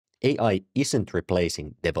AI isn't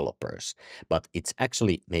replacing developers, but it's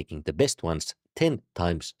actually making the best ones 10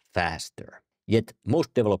 times faster. Yet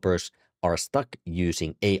most developers are stuck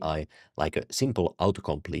using AI like a simple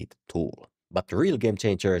autocomplete tool. But the real game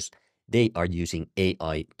changers, they are using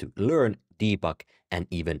AI to learn, debug, and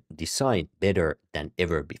even design better than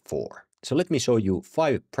ever before. So let me show you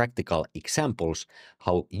 5 practical examples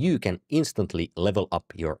how you can instantly level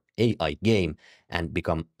up your AI game and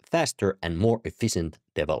become faster and more efficient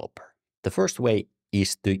developer. The first way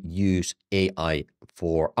is to use AI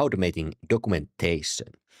for automating documentation.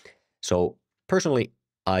 So personally,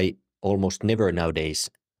 I almost never nowadays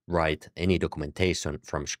write any documentation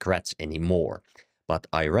from scratch anymore, but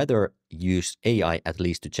I rather use AI at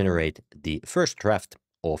least to generate the first draft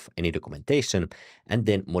of any documentation and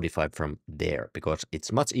then modify from there, because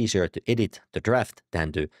it's much easier to edit the draft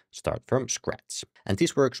than to start from scratch. And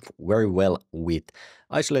this works very well with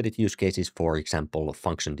isolated use cases, for example,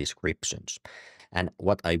 function descriptions. And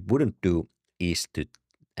what I wouldn't do is to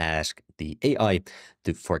ask the AI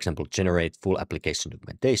to, for example, generate full application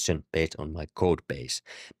documentation based on my code base,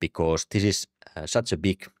 because this is such a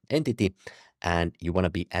big entity and you want to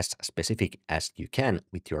be as specific as you can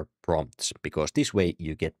with your prompts, because this way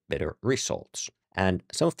you get better results. And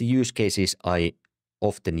some of the use cases I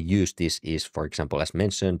often use this is, for example, as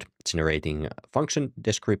mentioned, generating function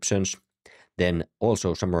descriptions, then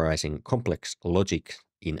also summarizing complex logic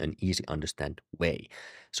in an easy understand way.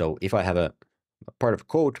 So if I have a part of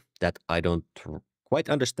code that I don't quite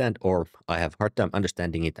understand, or I have hard time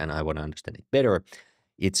understanding it and I want to understand it better,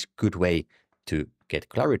 it's a good way to get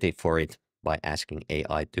clarity for it by asking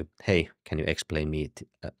AI to, hey, can you explain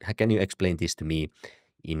this to me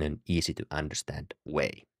in an easy to understand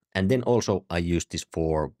way? And then also I use this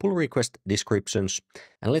for pull request descriptions.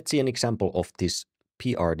 And let's see an example of this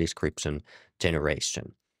PR description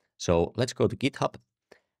generation. So let's go to GitHub,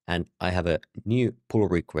 and I have a new pull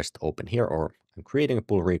request open here, or I'm creating a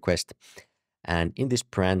pull request. And in this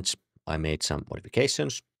branch, I made some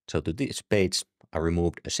modifications. So to this page, I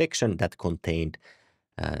removed a section that contained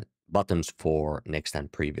buttons for next and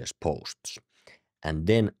previous posts. And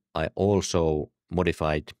then I also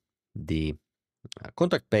modified the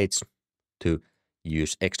contact page to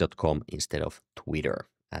use x.com instead of Twitter,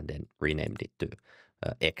 and then renamed it to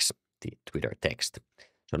X, the Twitter text.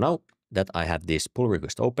 So now that I have this pull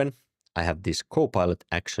request open, I have this copilot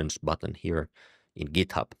actions button here in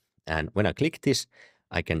GitHub. And when I click this,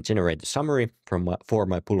 I can generate a summary for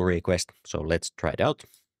my pull request. So let's try it out.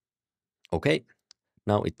 Okay,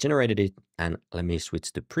 now it generated it, and let me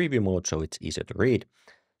switch to preview mode so it's easier to read.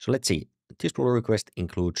 So let's see. This pull request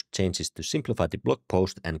includes changes to simplify the blog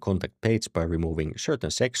post and contact page by removing certain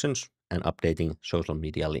sections and updating social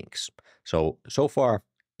media links. So far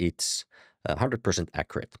it's 100%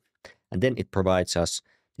 accurate. And then it provides us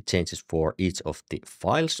the changes for each of the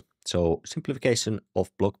files. So simplification of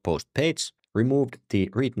blog post page, removed the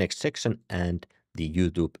read next section and the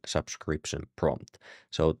YouTube subscription prompt.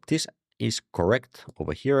 So this is correct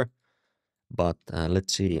over here, but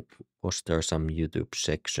let's see, was there some YouTube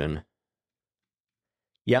section?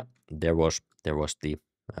 Yeah, there was the,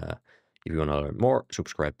 if you want to learn more,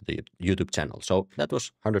 subscribe to the YouTube channel. So that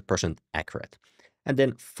was 100% accurate. And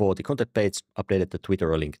then for the contact page, updated the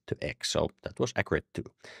Twitter link to X. So that was accurate too.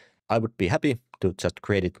 I would be happy to just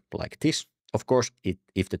create it like this. Of course,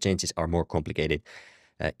 if the changes are more complicated,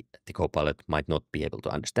 the Copilot might not be able to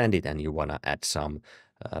understand it and you want to add some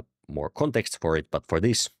more context for it. But for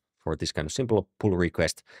this kind of simple pull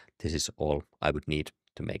request, this is all I would need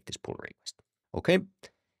to make this pull request. Okay,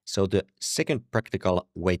 so the second practical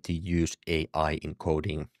way to use AI in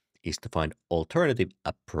coding is to find alternative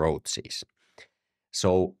approaches.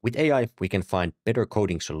 So with AI, we can find better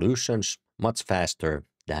coding solutions much faster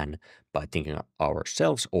than by thinking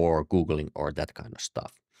ourselves or Googling or that kind of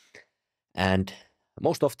stuff. And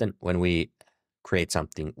most often when we create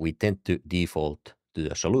something, we tend to default to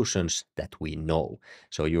the solutions that we know.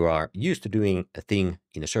 So you are used to doing a thing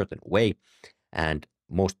in a certain way, and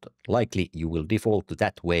most likely you will default to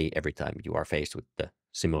that way every time you are faced with the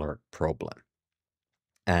similar problem.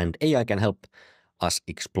 And AI can help us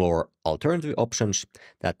explore alternative options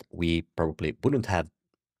that we probably wouldn't have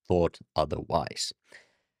thought otherwise.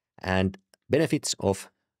 And benefits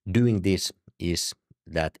of doing this is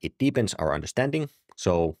that it deepens our understanding.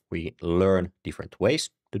 So we learn different ways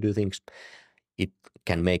to do things. It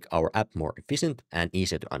can make our app more efficient and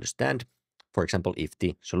easier to understand. For example, if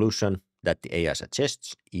the solution that the AI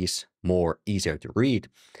suggests is more easier to read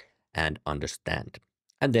and understand.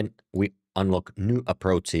 And then we unlock new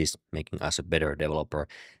approaches, making us a better developer.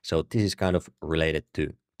 So this is kind of related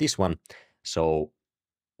to this one. So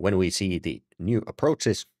when we see the new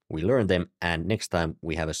approaches, we learn them, and next time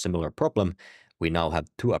we have a similar problem, we now have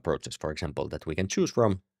two approaches, for example, that we can choose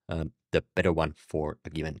from, the better one for a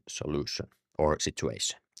given solution or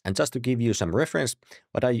situation. And just to give you some reference,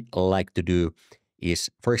 what I like to do is,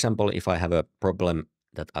 for example, if I have a problem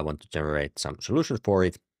that I want to generate some solutions for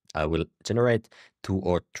it, I will generate 2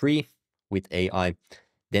 or 3 with AI.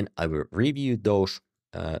 Then I will review those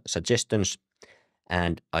suggestions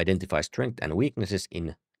and identify strengths and weaknesses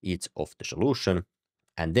in each of the solution.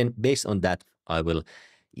 And then based on that, I will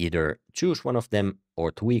either choose one of them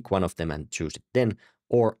or tweak one of them and choose it then,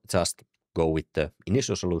 or just go with the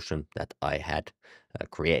initial solution that I had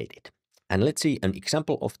created. And let's see an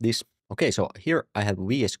example of this. Okay, so here I have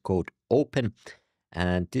VS Code open,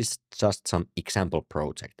 and this is just some example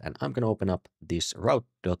project. And I'm going to open up this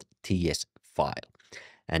route.ts file.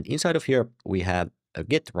 And inside of here, we have a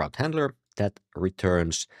get route handler that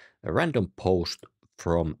returns a random post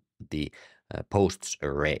from the posts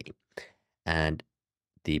array. And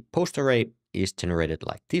the post array is generated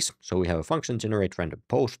like this. So we have a function generate random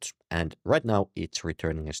posts, and right now it's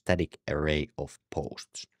returning a static array of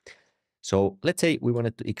posts. So let's say we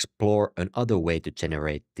wanted to explore another way to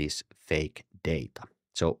generate this fake data.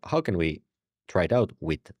 So how can we try it out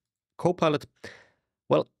with Copilot?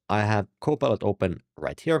 Well, I have Copilot open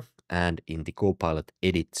right here and in the Copilot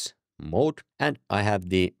edits mode, and I have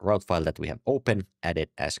the route file that we have open added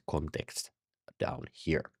as context down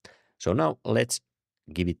here. So now let's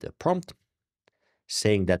give it a prompt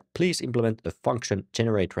saying that please implement a function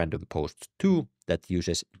generate random posts 2 that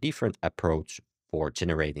uses different approach for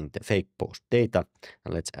generating the fake post data.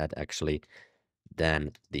 And let's add actually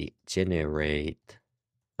then the generate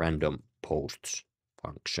random posts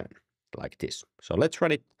function like this. So let's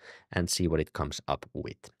run it and see what it comes up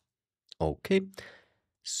with. Okay,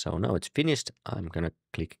 so now it's finished. I'm gonna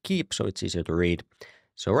click keep so it's easier to read.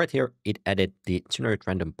 So right here, it added the generate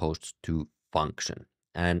random posts to function,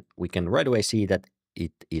 and we can right away see that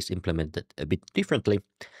it is implemented a bit differently.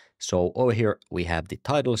 So over here, we have the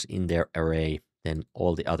titles in their array, then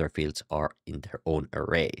all the other fields are in their own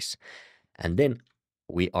arrays. And then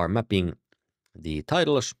we are mapping the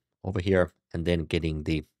titles over here and then getting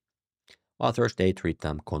the author's date, read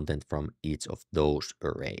time, content from each of those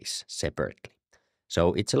arrays separately.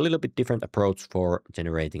 So it's a little bit different approach for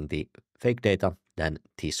generating the fake data than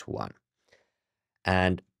this one.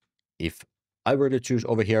 And if I were to choose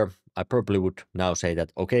over here, I probably would now say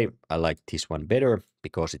that, okay, I like this one better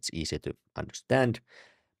because it's easy to understand,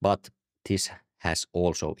 but this has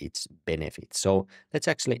also its benefits. So let's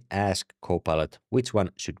actually ask Copilot, which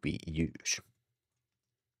one should we use?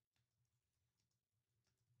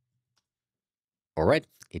 All right,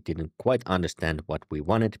 it didn't quite understand what we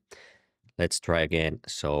wanted. Let's try again.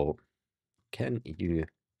 So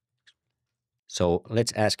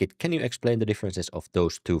let's ask it, can you explain the differences of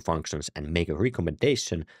those two functions and make a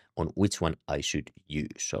recommendation on which one I should use?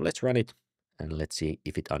 So let's run it and let's see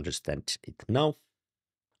if it understands it now.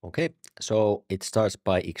 Okay, so it starts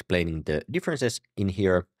by explaining the differences in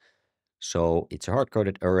here. So it's a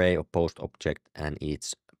hard-coded array of post object, and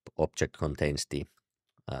each object contains the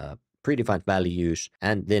predefined values.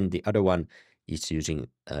 And then the other one is using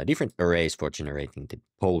different arrays for generating the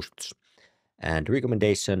posts. And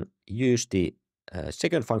recommendation, use the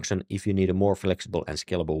second function if you need a more flexible and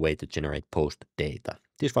scalable way to generate post data.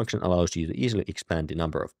 This function allows you to easily expand the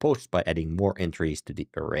number of posts by adding more entries to the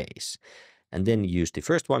arrays. And then use the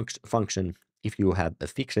first function if you have a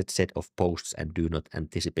fixed set of posts and do not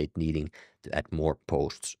anticipate needing to add more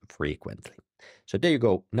posts frequently. So there you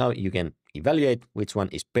go. Now you can evaluate which one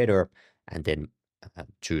is better and then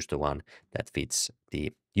choose the one that fits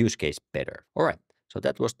the use case better. All right. So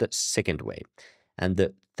that was the second way. And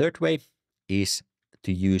the third way is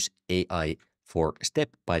to use AI for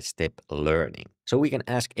step-by-step learning. So we can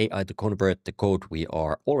ask AI to convert the code we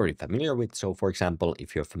are already familiar with. So for example,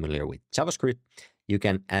 if you're familiar with JavaScript, you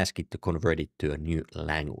can ask it to convert it to a new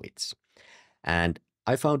language. And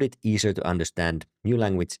I found it easier to understand new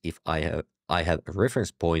language if I have a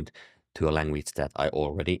reference point to a language that I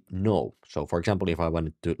already know. So for example, if I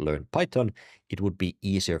wanted to learn Python, it would be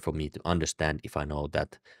easier for me to understand if I know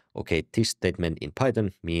that, okay, this statement in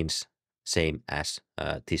Python means same as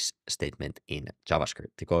this statement in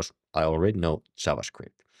JavaScript, because I already know JavaScript.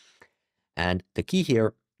 And the key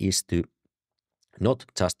here is to not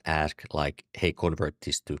just ask like, hey, convert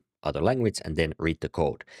this to other language and then read the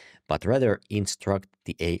code, but rather instruct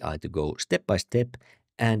the AI to go step by step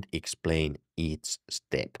and explain each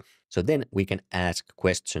step. So then we can ask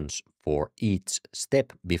questions for each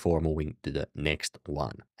step before moving to the next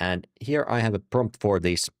one. And here I have a prompt for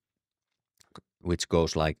this, which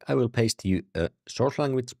goes like, I will paste you a source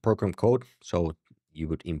language program code. So you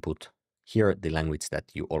would input here the language that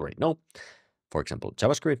you already know. For example,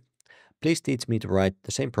 JavaScript. Please teach me to write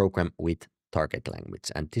the same program with target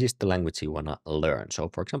language. And this is the language you want to learn. So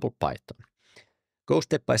for example, Python. Go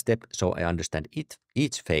step by step so I understand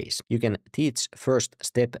each phase. You can teach first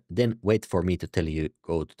step, then wait for me to tell you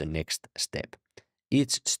go to the next step.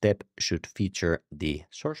 Each step should feature the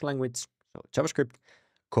source language, so JavaScript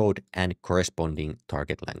code and corresponding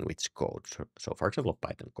target language code. So for example,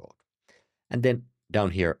 Python code. And then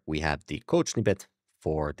down here, we have the code snippet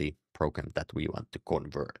for the program that we want to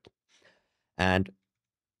convert. And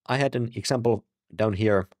I had an example down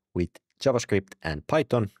here with JavaScript and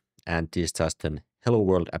Python, and this is just an Hello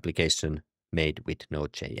World application made with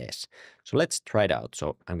Node.js. So let's try it out.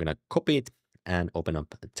 So I'm going to copy it and open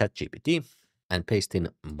up chatgpt and paste in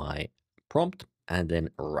my prompt and then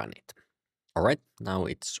run it. All right, now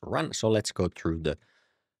it's run. So let's go through the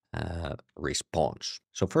response.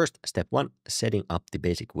 So first, step one, setting up the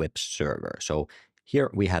basic web server. So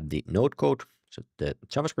here we have the Node code, so the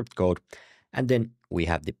JavaScript code, and then we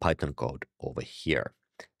have the Python code over here.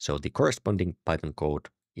 So the corresponding Python code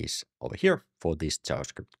is over here for this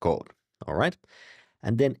JavaScript code. All right.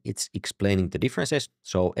 And then it's explaining the differences.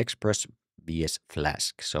 So Express vs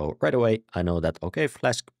Flask. So right away, I know that, okay,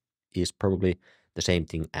 Flask is probably the same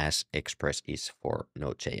thing as Express is for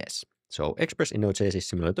Node.js. So Express in Node.js is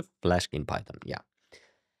similar to Flask in Python. Yeah.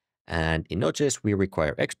 And in Node.js, we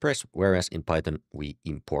require Express, whereas in Python, we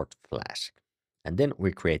import Flask. And then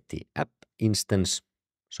we create the app instance.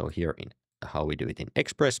 So here in how we do it in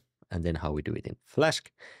Express, and then how we do it in Flask,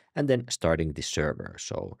 and then starting the server.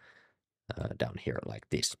 So down here like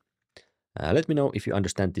this. Let me know if you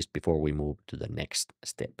understand this before we move to the next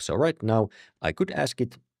step. So right now I could ask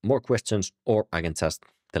it more questions, or I can just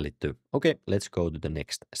tell it to, okay, let's go to the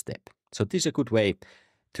next step. So this is a good way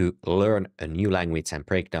to learn a new language and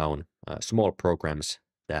break down small programs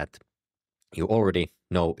that you already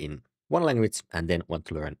know in one language and then want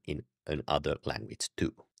to learn in another language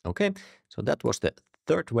too. Okay, so that was the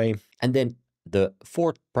third way. And then the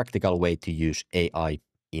fourth practical way to use AI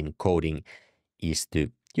in coding is to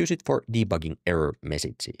use it for debugging error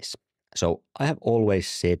messages. So I have always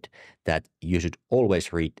said that you should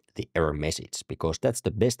always read the error message because that's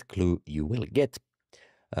the best clue you will get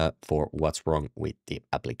for what's wrong with the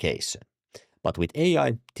application. But with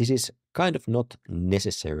AI, this is kind of not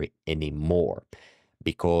necessary anymore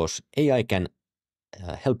because AI can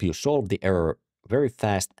help you solve the error very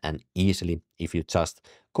fast and easily if you just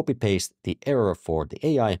copy paste the error for the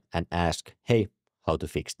AI and ask, hey, how to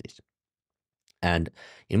fix this. And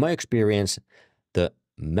in my experience, the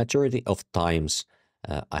majority of times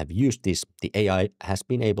I've used this, the AI has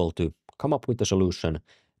been able to come up with a solution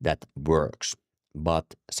that works.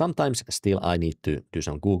 But sometimes still I need to do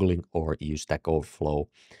some Googling or use Stack Overflow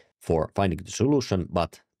for finding the solution,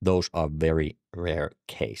 but those are very rare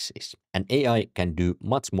cases. And AI can do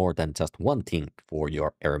much more than just one thing for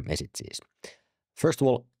your error messages. First of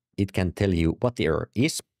all, it can tell you what the error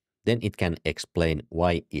is, then it can explain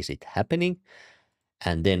why is it happening,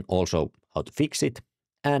 and then also how to fix it,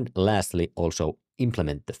 and lastly also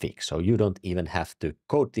implement the fix. So you don't even have to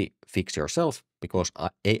code the fix yourself because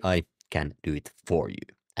AI can do it for you.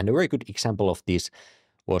 And a very good example of this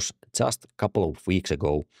was just a couple of weeks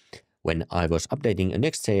ago when I was updating a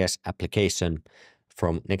Next.js application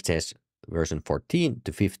from Next.js version 14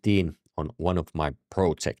 to 15 on one of my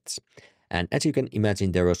projects. And as you can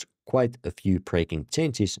imagine, there was quite a few breaking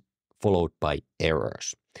changes followed by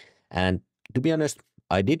errors. And to be honest,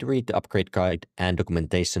 I did read the upgrade guide and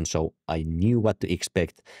documentation, so I knew what to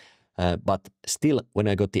expect. But still, when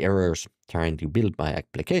I got the errors trying to build my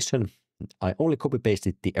application, I only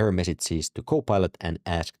copy-pasted the error messages to Copilot and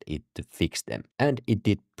asked it to fix them. And it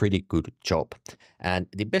did pretty good job. And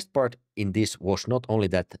the best part in this was not only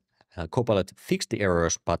that Copilot fixed the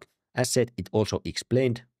errors, but as said, it also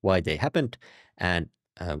explained why they happened and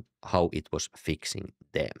how it was fixing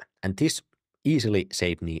them. And this easily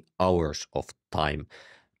saved me hours of time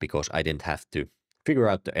because I didn't have to figure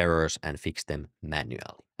out the errors and fix them manually.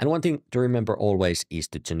 And one thing to remember always is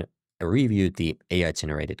to review the AI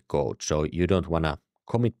generated code. So you don't want to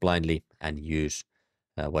commit blindly and use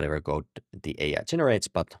whatever code the AI generates,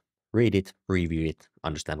 but read it, review it,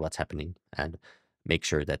 understand what's happening, and make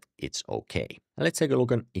sure that it's okay. Now let's take a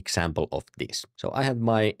look at an example of this. So I have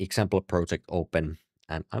my example project open,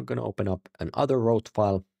 and I'm going to open up another road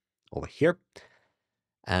file over here.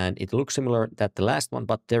 And it looks similar to the last one,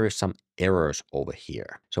 but there is some errors over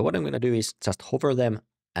here. So what I'm going to do is just hover them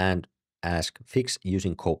and ask fix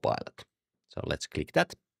using Copilot. So let's click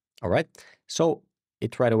that. All right. So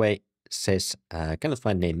it right away says, cannot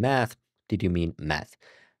find name math. Did you mean math?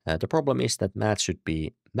 The problem is that math should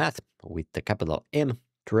be math with the capital M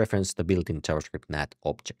to reference the built-in JavaScript math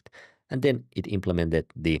object. And then it implemented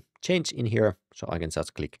the change in here, so I can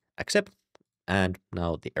just click accept, and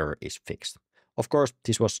now the error is fixed. Of course,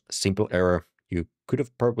 this was a simple error. You could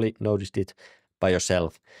have probably noticed it by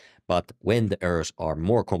yourself, but when the errors are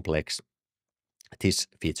more complex, this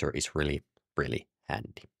feature is really, really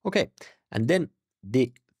handy. Okay, and then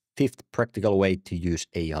the fifth practical way to use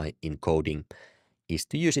AI in coding is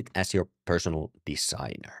to use it as your personal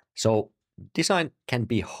designer. So design can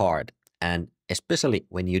be hard, and especially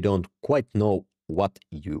when you don't quite know what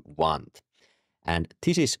you want. And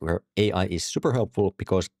this is where AI is super helpful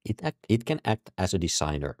because it can act as a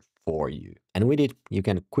designer for you. And with it, you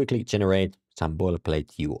can quickly generate some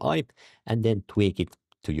boilerplate UI and then tweak it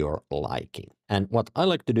to your liking. And what I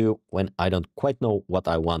like to do when I don't quite know what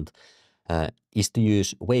I want is to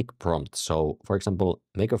use wake prompt. So for example,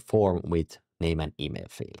 make a form with name and email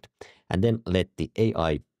field, and then let the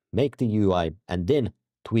AI make the UI and then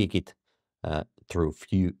tweak it through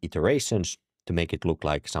few iterations to make it look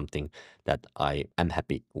like something that I am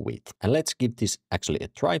happy with. And let's give this actually a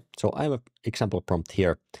try. So I have an example prompt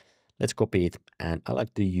here. Let's copy it, and I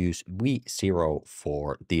like to use V0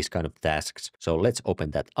 for these kind of tasks. So let's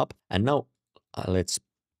open that up, and now let's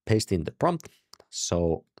paste in the prompt.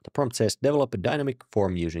 So the prompt says develop a dynamic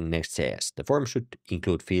form using Next.js. The form should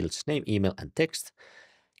include fields name, email, and text.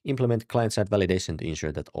 Implement client-side validation to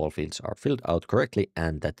ensure that all fields are filled out correctly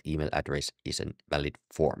and that email address is in valid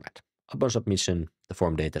format. Upon submission, the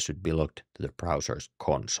form data should be logged to the browser's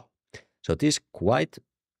console. So this is quite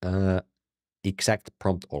exact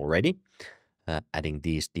prompt already, adding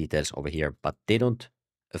these details over here, but they don't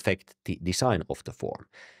affect the design of the form.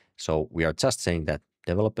 So we are just saying that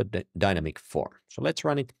develop a dynamic form. So let's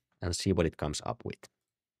run it and see what it comes up with.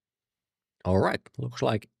 All right, looks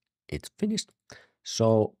like it's finished.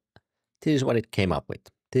 So this is what it came up with.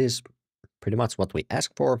 This is pretty much what we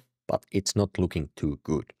asked for, but it's not looking too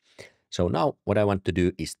good. So now what I want to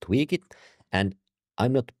do is tweak it, and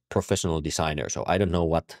I'm not a professional designer, so I don't know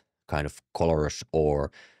what kind of colors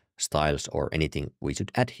or styles or anything we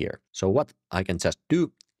should add here. So what I can just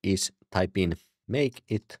do is type in make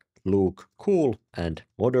it look cool and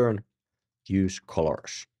modern, use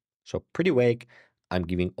colors. So pretty vague. I'm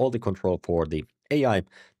giving all the control for the AI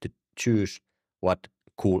to choose what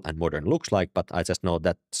cool and modern looks like, but I just know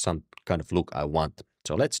that's some kind of look I want.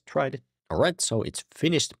 So let's try it. All right, so it's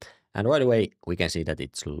finished. And right away, we can see that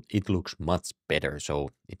it looks much better. So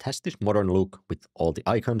it has this modern look with all the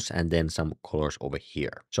icons and then some colors over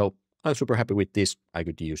here. So I'm super happy with this. I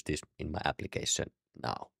could use this in my application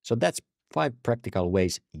now. So that's 5 practical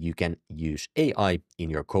ways you can use AI in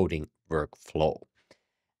your coding workflow.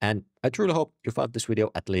 And I truly hope you found this video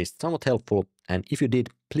at least somewhat helpful. And if you did,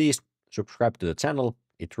 please subscribe to the channel.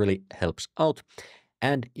 It really helps out.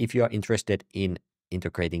 And if you are interested in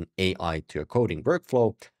integrating AI to your coding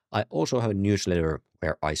workflow, I also have a newsletter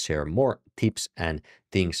where I share more tips and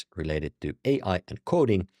things related to AI and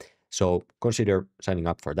coding. So consider signing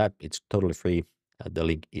up for that. It's totally free. The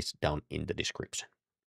link is down in the description.